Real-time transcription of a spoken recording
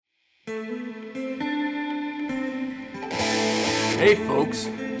Hey folks,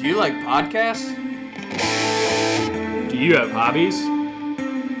 do you like podcasts? Do you have hobbies?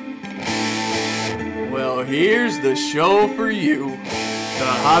 Well, here's the show for you. The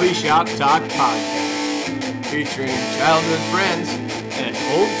Hobby Shop Talk Podcast, Featuring childhood friends and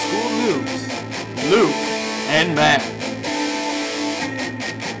old school noobs, Luke and Matt.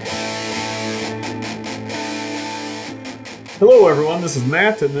 Hello everyone, this is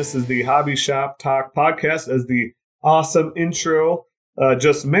Matt and this is the Hobby Shop Talk Podcast. As the awesome intro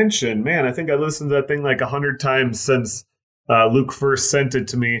just mentioned, man, I think I listened to that thing like 100 times since Luke first sent it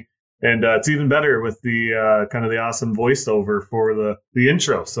to me. And it's even better with the kind of the awesome voiceover for the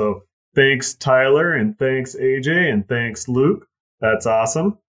intro. So thanks, Tyler, and thanks, AJ, and thanks, Luke. That's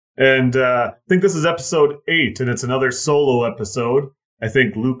awesome. And I think this is episode 8, and it's another solo episode. I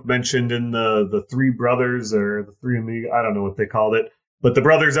think Luke mentioned in the Three Brothers or the Three Amigos, I don't know what they called it, but the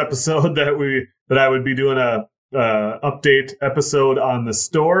Brothers episode that I would be doing a update episode on the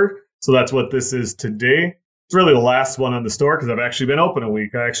store. So that's what this is today. It's really the last one on the store because I've actually been open a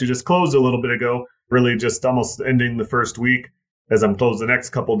week. I actually just closed a little bit ago, really just almost ending the first week as I'm closed the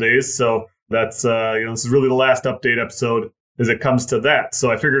next couple days. So that's, this is really the last update episode as it comes to that.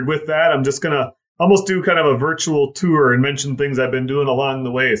 So I figured with that, I'm just going to almost do kind of a virtual tour and mention things I've been doing along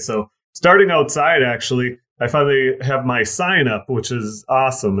the way. So starting outside, actually, I finally have my sign up, which is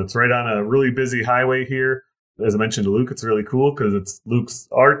awesome. It's right on a really busy highway here. As I mentioned to Luke, it's really cool because it's Luke's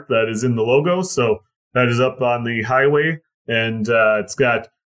art that is in the logo. So that is up on the highway, and it's got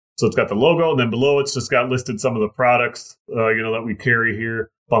the logo, and then below it's just got listed some of the products, that we carry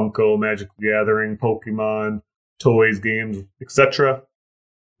here: Funko, Magic the Gathering, Pokemon, toys, games, etc.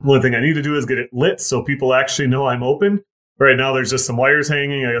 One thing I need to do is get it lit so people actually know I'm open. Right now, there's just some wires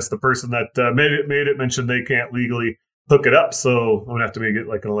hanging. I guess the person that made it mentioned they can't legally hook it up, so I'm gonna have to make it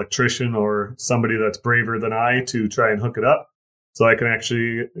like an electrician or somebody that's braver than I to try and hook it up, so I can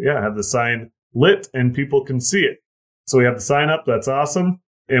actually have the sign lit and people can see it. So we have the sign up. That's awesome.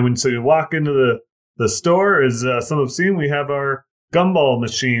 And when you walk into the store, as some have seen, we have our gumball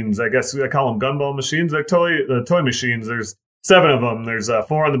machines. I guess I call them gumball machines. They're the toy machines. There's 7 of them. There's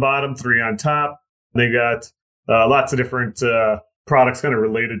 4 on the bottom, 3 on top. They got lots of different products kind of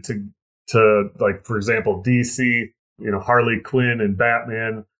related to like, for example, DC, Harley Quinn and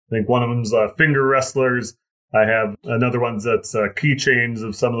Batman. I think one of them's Finger Wrestlers. I have another one that's keychains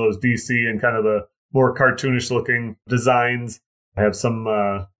of some of those DC and kind of the more cartoonish looking designs. I have some,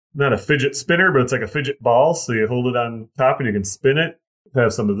 not a fidget spinner, but it's like a fidget ball. So you hold it on top and you can spin it. I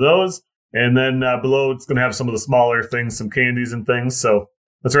have some of those. And then below, it's going to have some of the smaller things, some candies and things. So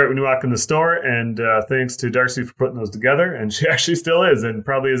that's right when you walk in the store. And thanks to Darcy for putting those together. And she actually still is, and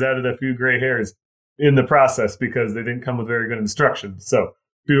probably has added a few gray hairs in the process because they didn't come with very good instructions. So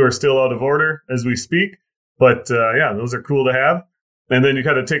a few are still out of order as we speak. But those are cool to have. And then you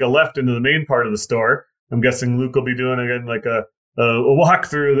kind of take a left into the main part of the store. I'm guessing Luke will be doing again like a walk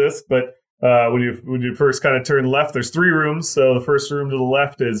through this. But when you first kind of turn left, there's 3 rooms. So the first room to the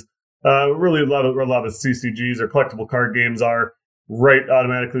left is really a lot of CCGs or collectible card games are. Right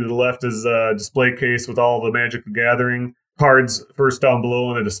automatically to the left is a display case with all the Magic the Gathering cards first down below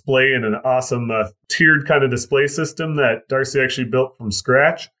on a display, and an awesome tiered kind of display system that Darcy actually built from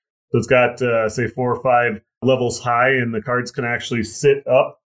scratch. So it's got, say, 4 or 5 levels high, and the cards can actually sit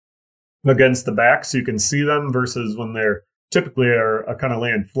up against the back so you can see them versus when they're typically are kind of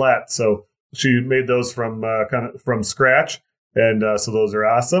laying flat. So she made those from scratch, and so those are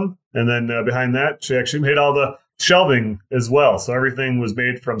awesome. And then behind that, she actually made all the shelving as well. So everything was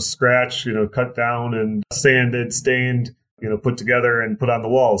made from scratch, cut down and sanded, stained, put together and put on the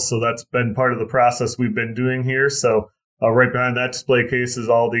walls. So that's been part of the process we've been doing here. So right behind that display case is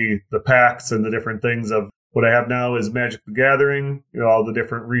all the packs and the different things of what I have now is Magic the Gathering, all the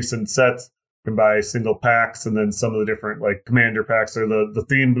different recent sets. You can buy single packs, and then some of the different like commander packs or the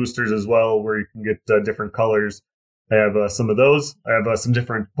theme boosters as well, where you can get different colors. I have some of those. I have some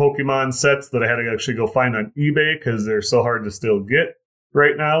different Pokemon sets that I had to actually go find on eBay because they're so hard to still get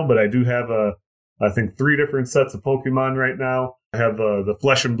right now. But I do have I think 3 different sets of Pokemon right now. I have the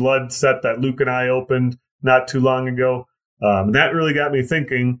Flesh and Blood set that Luke and I opened not too long ago. And that really got me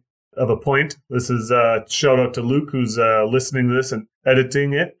thinking of a point. This is a shout out to Luke, who's listening to this and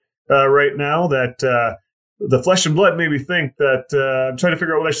editing it right now, that the Flesh and Blood made me think that I'm trying to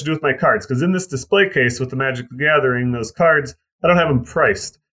figure out what I should do with my cards. Because in this display case with the Magic the Gathering, those cards, I don't have them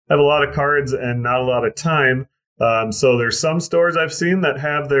priced. I have a lot of cards and not a lot of time. So there's some stores I've seen that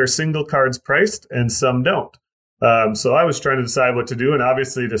have their single cards priced and some don't. So I was trying to decide what to do. And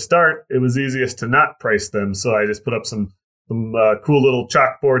obviously to start, it was easiest to not price them. So I just put up some cool little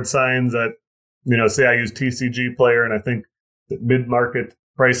chalkboard signs that, say I use TCG Player, and I think mid-market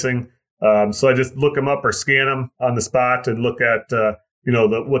pricing. So I just look them up or scan them on the spot and look at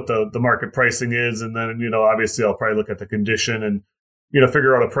what the market pricing is, and then obviously I'll probably look at the condition and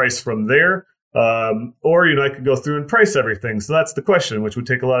figure out a price from there. Or I could go through and price everything. So that's the question, which would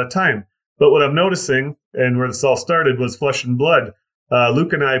take a lot of time. But what I'm noticing, and where this all started, was Flesh and Blood.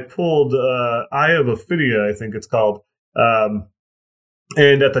 Luke and I pulled Eye of Ophidia, I think it's called.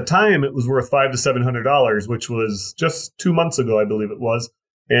 And at the time, it was worth $500 to $700, which was just 2 months ago, I believe it was.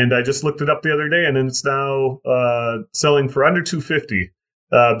 And I just looked it up the other day, and it's now selling for under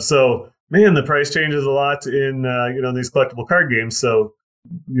 $250. So, man, the price changes a lot in these collectible card games. So,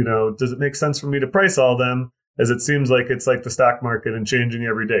 does it make sense for me to price all of them? As it seems like it's like the stock market and changing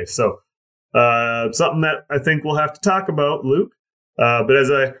every day. So, something that I think we'll have to talk about, Luke. But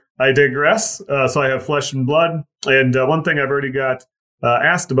as I digress, so I have Flesh and Blood, and one thing I've already got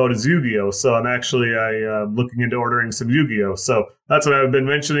asked about is Yu-Gi-Oh! So I'm actually looking into ordering some Yu-Gi-Oh! So that's what I've been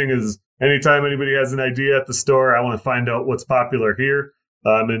mentioning is anytime anybody has an idea at the store, I want to find out what's popular here.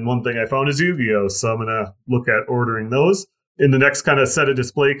 And one thing I found is Yu-Gi-Oh! So I'm going to look at ordering those. In the next kind of set of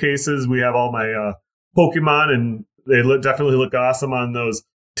display cases, we have all my Pokemon, and they definitely look awesome on those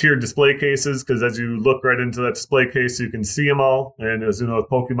tiered display cases, because as you look right into that display case, you can see them all. And as you know, with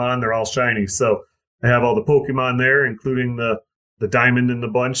Pokemon, they're all shiny. So I have all the Pokemon there, including the diamond in the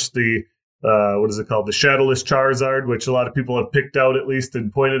bunch, the what is it called? The Shadowless Charizard, which a lot of people have picked out at least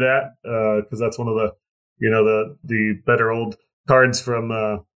and pointed at, because that's one of the, the better old cards from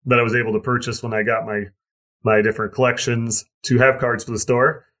that I was able to purchase when I got my different collections to have cards for the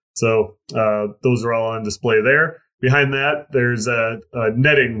store. So those are all on display there. Behind that, there's a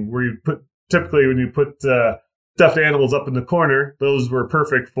netting where you typically when you put stuffed animals up in the corner, those were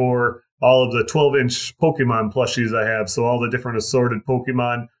perfect for all of the 12-inch Pokemon plushies I have. So all the different assorted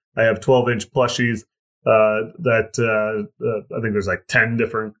Pokemon, I have 12-inch plushies that I think there's like 10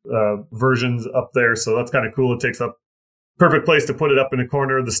 different versions up there. So that's kind of cool. It takes up perfect place to put it up in a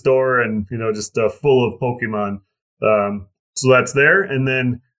corner of the store and, just full of Pokemon. So that's there. And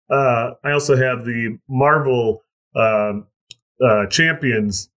then I also have the Marvel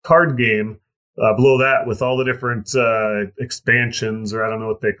Champions card game below that with all the different expansions, or I don't know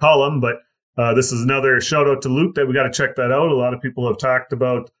what they call them, but this is another shout out to Luke that we got to check that out. A lot of people have talked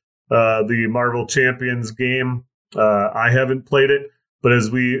about the Marvel Champions game. I haven't played it, but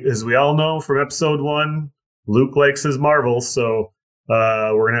as we all know from episode 1, Luke likes his Marvel, so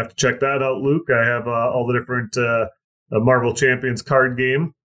we're gonna have to check that out, Luke. I have all the different Marvel Champions card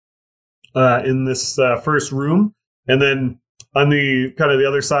game in this first room, and then on the kind of the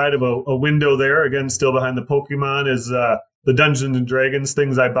other side of a window there, again, still behind the Pokemon, is the Dungeons and Dragons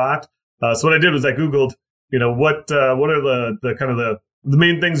things I bought. So what I did was I Googled, what are the kind of the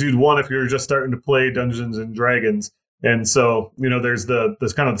main things you'd want if you're just starting to play Dungeons and Dragons. And so, there's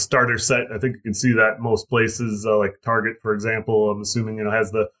this kind of the starter set. I think you can see that most places, like Target, for example, I'm assuming,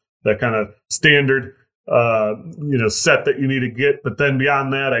 has that kind of standard, set that you need to get. But then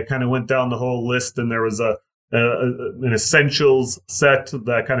beyond that, I kind of went down the whole list, and there was an essentials set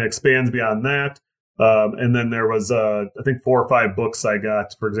that kind of expands beyond that. And then there was, I think 4 or 5 books I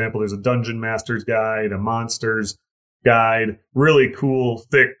got. For example, there's a Dungeon Master's Guide, a Monsters Guide, really cool,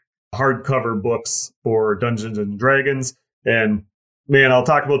 thick, hardcover books for Dungeons and Dragons. And man, I'll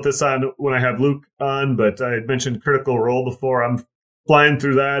talk about this when I have Luke on, but I had mentioned Critical Role before. I'm flying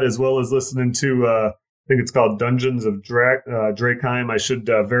through that, as well as listening to, I think it's called Dungeons of Drakeheim. I should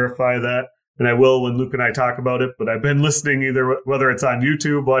verify that, and I will when Luke and I talk about it. But I've been listening either, whether it's on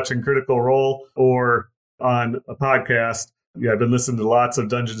YouTube, watching Critical Role, or on a podcast. Yeah, I've been listening to lots of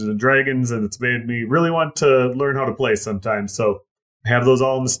Dungeons and Dragons, and it's made me really want to learn how to play sometimes. So I have those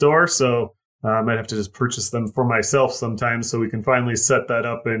all in the store, so I might have to just purchase them for myself sometimes so we can finally set that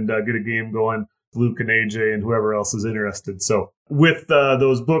up and get a game going, Luke and AJ and whoever else is interested. So with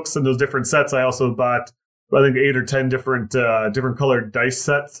those books and those different sets, I also bought, I think, 8 or 10 different colored dice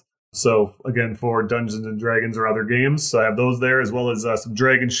sets. So again, for Dungeons and Dragons or other games. So I have those there, as well as some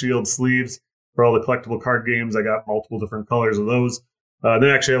Dragon Shield sleeves for all the collectible card games. I got multiple different colors of those. Then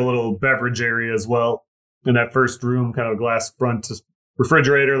I actually have a little beverage area as well in that first room, kind of a glass front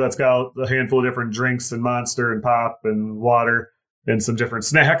refrigerator that's got a handful of different drinks and Monster and Pop and water and some different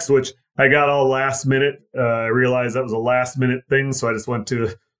snacks, which I got all last minute. I realized that was a last minute thing, so I just had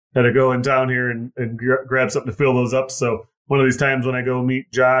to go in down here and grab something to fill those up. So one of these times when I go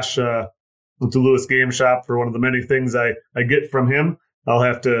meet Josh to Lewis Game Shop for one of the many things I get from him, I'll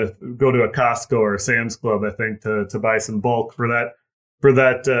have to go to a Costco or a Sam's Club, I think, to buy some bulk for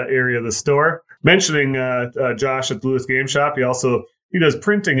that area of the store. Mentioning Josh at Lewis Game Shop, he also he does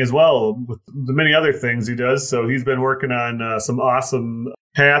printing as well with the many other things he does. So he's been working on some awesome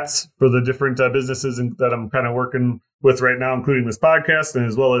hats for the different businesses that I'm kind of working with right now, including this podcast, and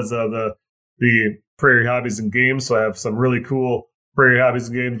as well as the Prairie Hobbies and Games. So I have some really cool Prairie Hobbies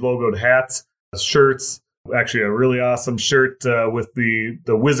and Games logoed hats, shirts. Actually, a really awesome shirt with the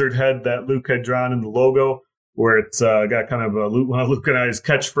wizard head that Luke had drawn in the logo, where it's got kind of one of Luke and I's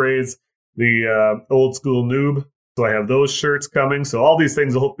catchphrase, the old school noob. So I have those shirts coming. So all these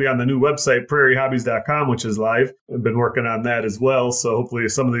things will hopefully be on the new website, prairiehobbies.com, which is live. I've been working on that as well. So hopefully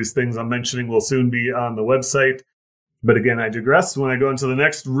some of these things I'm mentioning will soon be on the website. But again, I digress. When I go into the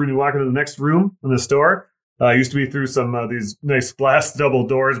next room, you walk into the next room in the store. I used to be through some these nice glass double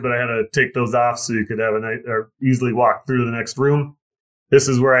doors, but I had to take those off so you could have or easily walk through the next room. This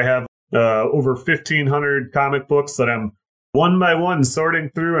is where I have over 1,500 comic books that I'm one by one sorting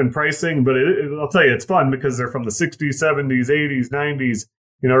through and pricing. But I'll tell you, it's fun because they're from the 60s, 70s, 80s, 90s,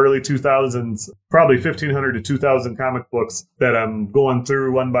 early 2000s, probably 1,500 to 2,000 comic books that I'm going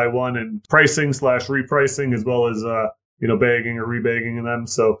through one by one and pricing / repricing, as well as, bagging or rebagging them.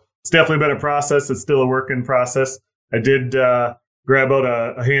 So it's definitely been a process. It's still a work in process. I did grab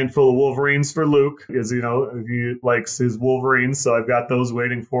out a handful of Wolverines for Luke, because, he likes his Wolverines. So I've got those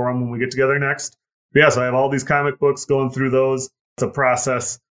waiting for him when we get together next. But yeah, so I have all these comic books, going through those. It's a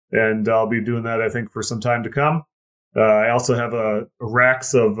process, and I'll be doing that, I think, for some time to come. I also have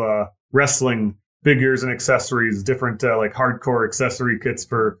racks of wrestling figures and accessories, different like hardcore accessory kits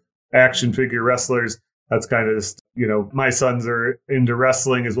for action figure wrestlers. That's kind of just, my sons are into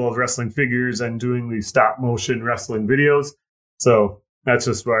wrestling as well as wrestling figures and doing the stop motion wrestling videos. So that's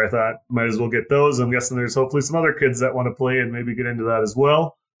just where I thought might as well get those. I'm guessing there's hopefully some other kids that want to play and maybe get into that as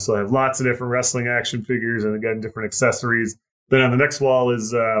well. So I have lots of different wrestling action figures and again, different accessories. Then on the next wall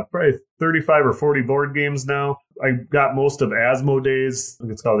is probably 35 or 40 board games now. I got most of Asmodee's, I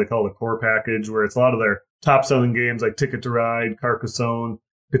think they call it a core package, where it's a lot of their top selling games like Ticket to Ride, Carcassonne,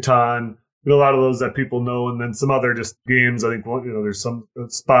 Catan, a lot of those that people know, and then some other just games. I think there's some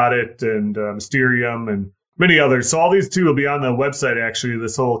Spot It and Mysterium and many others. So all these two will be on the website. Actually,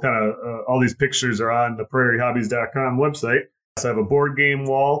 this whole kind of all these pictures are on the prairiehobbies.com website. So I have a board game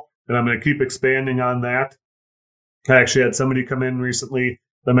wall, and I'm going to keep expanding on that. I actually had somebody come in recently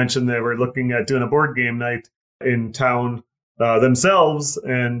that mentioned they were looking at doing a board game night in town themselves,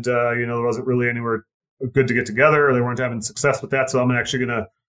 and there wasn't really anywhere good to get together, or they weren't having success with that. So I'm actually going to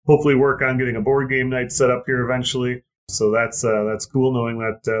hopefully work on getting a board game night set up here eventually. So that's cool, knowing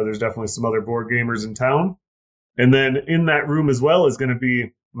that there's definitely some other board gamers in town. And then in that room as well is going to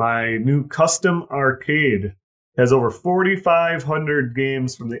be my new custom arcade. It has over 4,500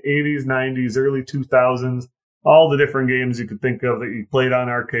 games from the 80s, 90s, early 2000s, all the different games you could think of that you played on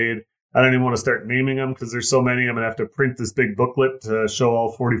arcade. I don't even want to start naming them because there's so many. I'm going to have to print this big booklet to show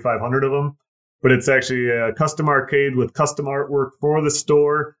all 4,500 of them. But it's actually a custom arcade with custom artwork for the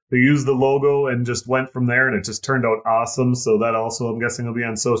store. They used the logo and just went from there, and it just turned out awesome. So that also, I'm guessing, will be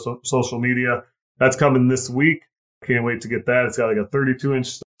on social media. That's coming this week. Can't wait to get that. It's got like a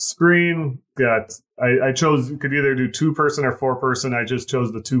 32-inch screen. I chose, you could either do 2-person or 4-person. I just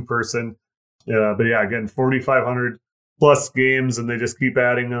chose the 2-person. But yeah, again, 4,500 plus games, and they just keep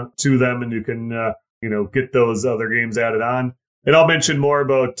adding to them, and you can get those other games added on. And I'll mention more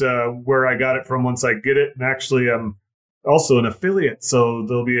about where I got it from once I get it. And actually, I'm also an affiliate. So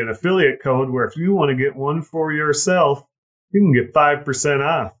there'll be an affiliate code where if you want to get one for yourself, you can get 5%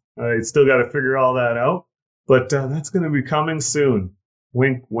 off. I still got to figure all that out. But that's going to be coming soon.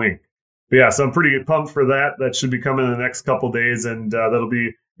 Wink, wink. But yeah, so I'm pretty pumped for that. That should be coming in the next couple days. And that'll be,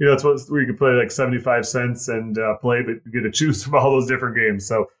 it's where you can play like 75 cents and play, but you get to choose from all those different games.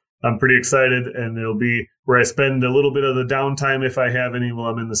 So I'm pretty excited, and it'll be where I spend a little bit of the downtime, if I have any, while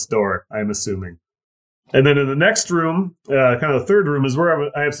I'm in the store, I'm assuming. And then in the next room, kind of the third room, is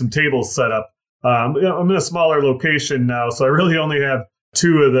where I have some tables set up. I'm in a smaller location now, so I really only have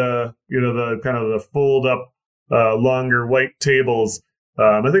 2 of the, the kind of the fold up, longer white tables.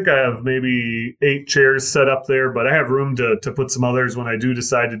 I think I have maybe 8 chairs set up there, but I have room to put some others when I do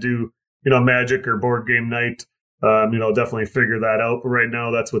decide to do, Magic or board game night. I'll definitely figure that out. But right now,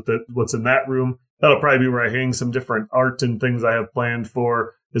 that's what's in that room. That'll probably be where I hang some different art and things I have planned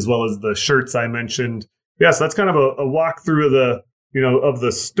for, as well as the shirts I mentioned. Yeah, so that's kind of a walkthrough of of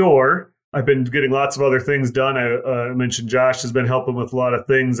the store. I've been getting lots of other things done. I mentioned Josh has been helping with a lot of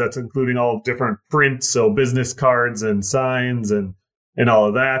things. That's including all different prints, so business cards and signs and all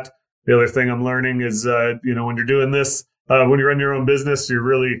of that. The other thing I'm learning is, when you're doing this, when you run your own business, you're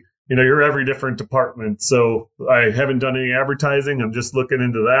really you're every different department. So I haven't done any advertising. I'm just looking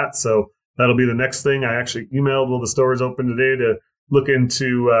into that. So that'll be the next thing. I actually emailed while the store is open today to look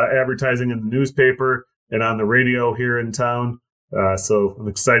into advertising in the newspaper and on the radio here in town. So I'm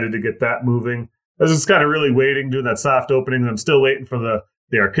excited to get that moving. I was just kind of really waiting, doing that soft opening. I'm still waiting for the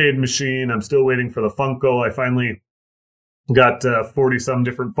arcade machine. I'm still waiting for the Funko. I finally got 40-some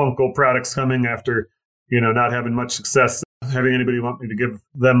different Funko products coming after, not having much success having anybody want me to give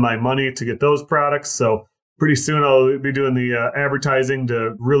them my money to get those products. So pretty soon I'll be doing the advertising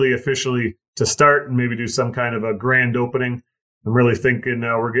to really officially to start and maybe do some kind of a grand opening. I'm really thinking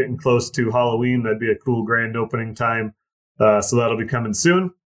we're getting close to Halloween. That'd be a cool grand opening time. So that'll be coming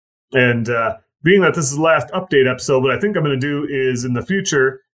soon. And being that this is the last update episode, what I think I'm going to do is in the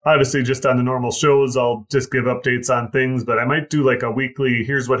future, obviously just on the normal shows, I'll just give updates on things, but I might do like a weekly,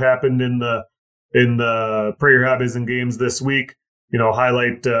 here's what happened in the Prayer Hobbies and Games this week,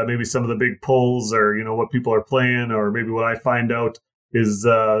 highlight maybe some of the big polls or, what people are playing, or maybe what I find out is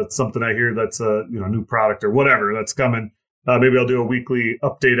something I hear that's a new product or whatever that's coming. Maybe I'll do a weekly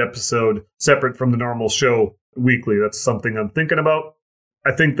update episode separate from the normal show weekly. That's something I'm thinking about.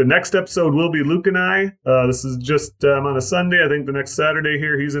 I think the next episode will be Luke and I. This is just on a Sunday. I think the next Saturday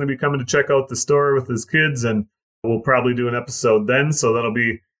here, he's going to be coming to check out the store with his kids, and we'll probably do an episode then. So that'll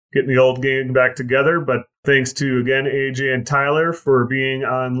be getting the old gang back together. But thanks to, again, AJ and Tyler for being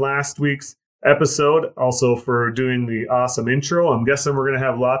on last week's episode, also for doing the awesome intro. I'm guessing we're going to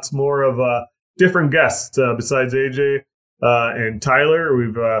have lots more of different guests besides AJ and Tyler.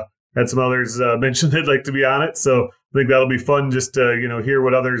 We've had some others mention they'd like to be on it. So I think that'll be fun just to, hear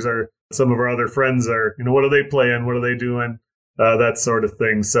what some of our other friends are, what are they playing? What are they doing? That sort of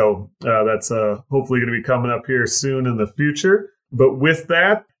thing. So that's hopefully going to be coming up here soon in the future. But with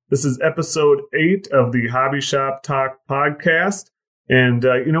that, this is episode 8 of the Hobby Shop Talk podcast. And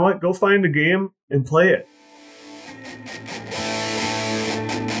you know what? Go find a game and play it.